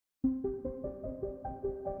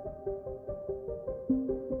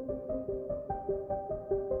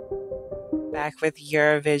back with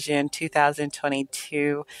Eurovision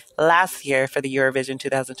 2022. Last year for the Eurovision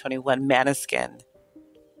 2021, Maneskin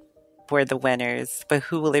were the winners, but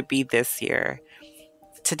who will it be this year?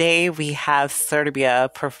 Today we have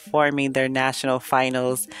Serbia performing their national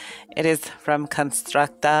finals. It is from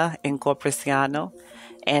Konstrakta in Corpore Sano,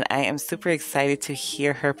 and I am super excited to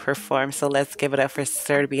hear her perform. So let's give it up for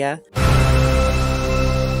Serbia.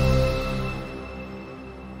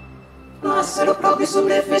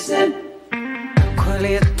 Koja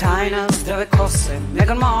li je tajna zdrave kose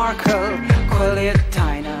Meghan Markle? Koja li je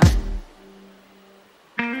tajna?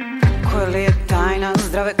 Koja li je tajna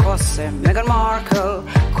zdrave kose Meghan Markle?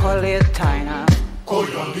 Koja li je tajna?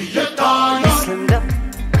 Koja li je tajna? Mislim da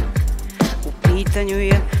u pitanju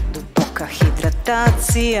je duboka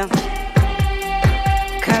hidratacija.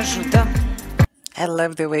 Kažu da I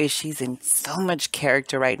love the way she's in so much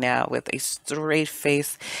character right now with a straight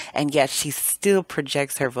face, and yet she still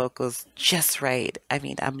projects her vocals just right. I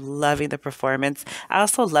mean, I'm loving the performance. I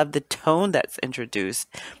also love the tone that's introduced.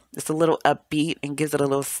 It's a little upbeat and gives it a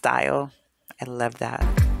little style. I love that.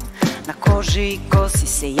 Na koži I kosi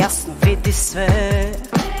se jasno vidi sve.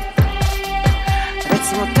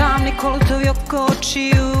 Recimo tamni kolutovi oko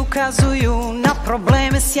očiju ukazuju na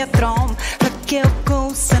probleme s jetrom. Trake oko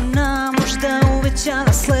usana, možda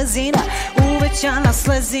uvećana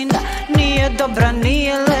slezina nije dobra,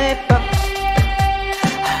 nije lepa.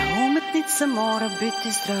 Umetnica mora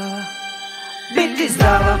biti zdrava. Biti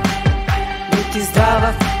zdrava, biti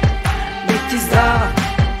zdrava, biti zdrava.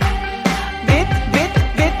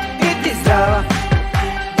 Biti zdrava,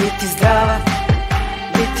 biti zdrava,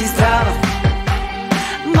 biti zdrava.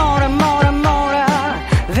 Mora,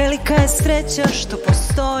 velika je sreća što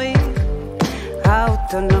postoji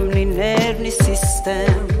autonomni nervni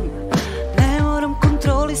sistem. Ne moram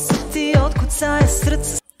kontrolisati otkucaje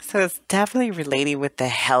srca. So it's definitely relating with the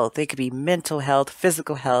health. It could be mental health,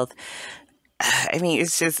 physical health. I mean,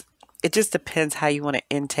 it just depends how you want to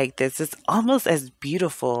intake this. It's almost as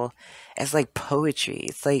beautiful as like poetry.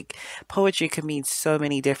 It's like poetry can mean so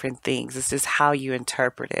many different things. It's just how you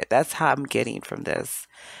interpret it. That's how I'm getting from this.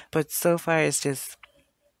 But so far it's just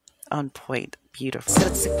on point. Beautiful.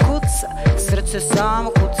 Srce kuca, srce samo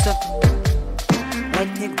kuca.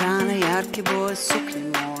 Letnjeg dana jarke boje suknje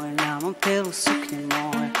moje, na mom telu suknje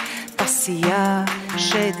moje. Pa si ja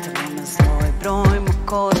šetamo na zloje, brojimo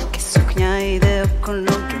korake, suknja ide oko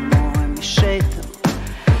noge moje, mi šetamo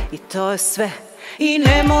I to je sve. I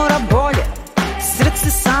ne mora bolje,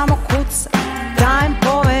 srce samo kuca, dajem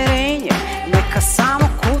poverenje, neka samo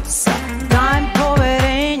kuca, dajem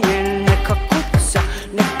poverenje, neka kuca,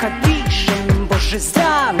 neka dišem, Bože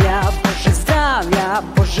zdravlja, Bože zdravlja,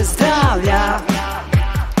 Bože zdravlja.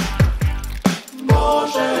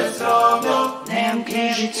 Bože zdravlja. Nemam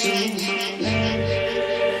knjižicu.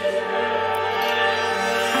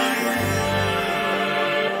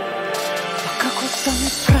 Pa kako da me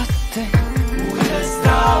prate,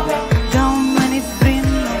 da o meni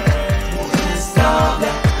brinu,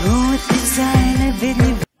 umetnica je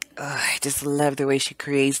nevidljiva. I just love the way she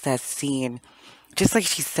creates that scene. Just like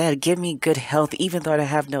she said, give me good health, even though I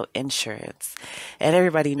have no insurance. And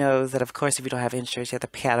everybody knows that, of course, if you don't have insurance, you have to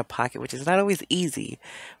pay out of pocket, which is not always easy.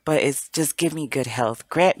 But it's just give me good health.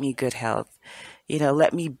 Grant me good health. You know,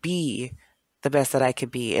 let me be the best that I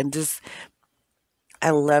could be. And just, I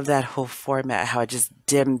love that whole format, how it just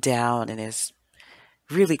dimmed down and it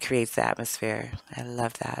really creates the atmosphere. I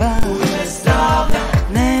love that.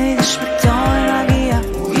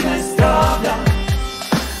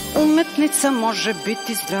 Umetnica može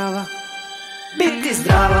biti zdrava. Biti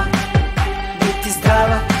zdrava, biti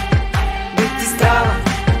zdrava, biti zdrava.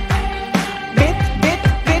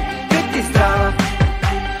 Biti zdrava,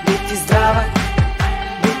 biti zdrava,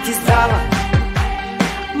 biti zdrava.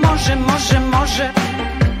 Može.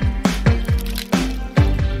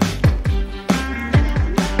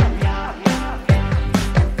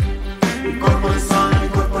 Corpore sano,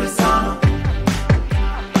 corpore sano.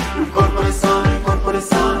 Corpore sano, corpore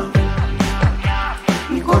sano.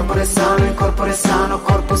 Corpore sano,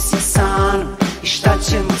 corpo si sano. I šta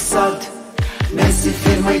ćemo sad? Messi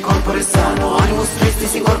firma I corpore sano. Animus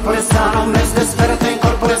tristis in corpore sano. Mes desperate in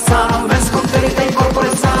corpore sano. Mes conferite in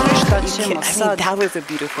corpore sano. I šta ćemo I sad? mean, that was a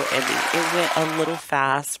beautiful ending. It went a little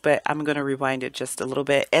fast, but I'm going to rewind it just a little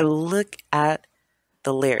bit and look at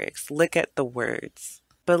the lyrics. Look at the words.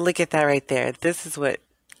 But look at that right there. This is what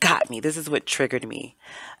got me. This is what triggered me.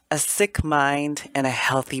 A sick mind and a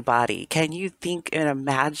healthy body. Can you think and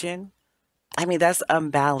imagine? I mean, that's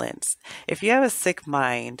unbalanced. If you have a sick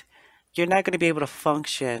mind, you're not going to be able to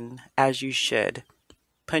function as you should,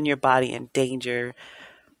 putting your body in danger,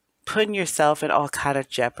 putting yourself in all kind of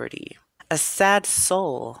jeopardy. A sad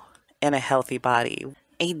soul in a healthy body.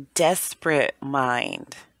 A desperate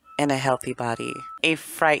mind in a healthy body. A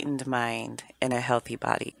frightened mind in a healthy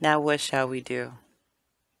body. Now, what shall we do?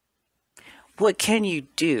 What can you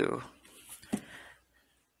do?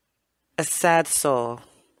 A sad soul,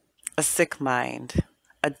 a sick mind,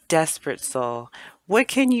 a desperate soul. What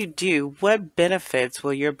can you do? What benefits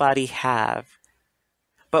will your body have?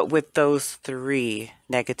 But with those three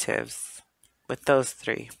negatives, with those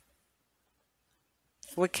three,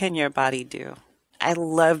 what can your body do? I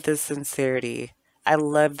love the sincerity. I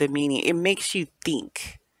love the meaning. It makes you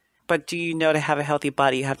think. But do you know to have a healthy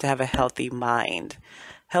body, you have to have a healthy mind,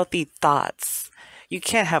 healthy thoughts. You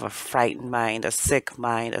can't have a frightened mind, a sick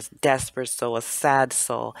mind, a desperate soul, a sad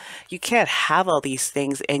soul. You can't have all these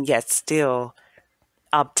things and yet still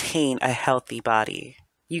obtain a healthy body.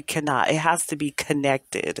 You cannot. It has to be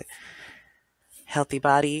connected. Healthy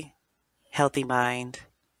body, healthy mind,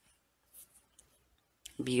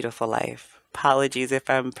 beautiful life. Apologies if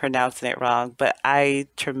I'm pronouncing it wrong, but I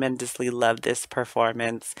tremendously love this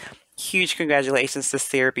performance. Huge congratulations to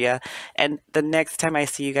Serbia. And the next time I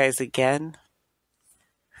see you guys again,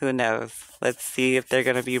 who knows? Let's see if they're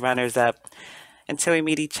going to be runners up. Until we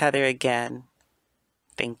meet each other again,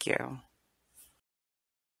 thank you.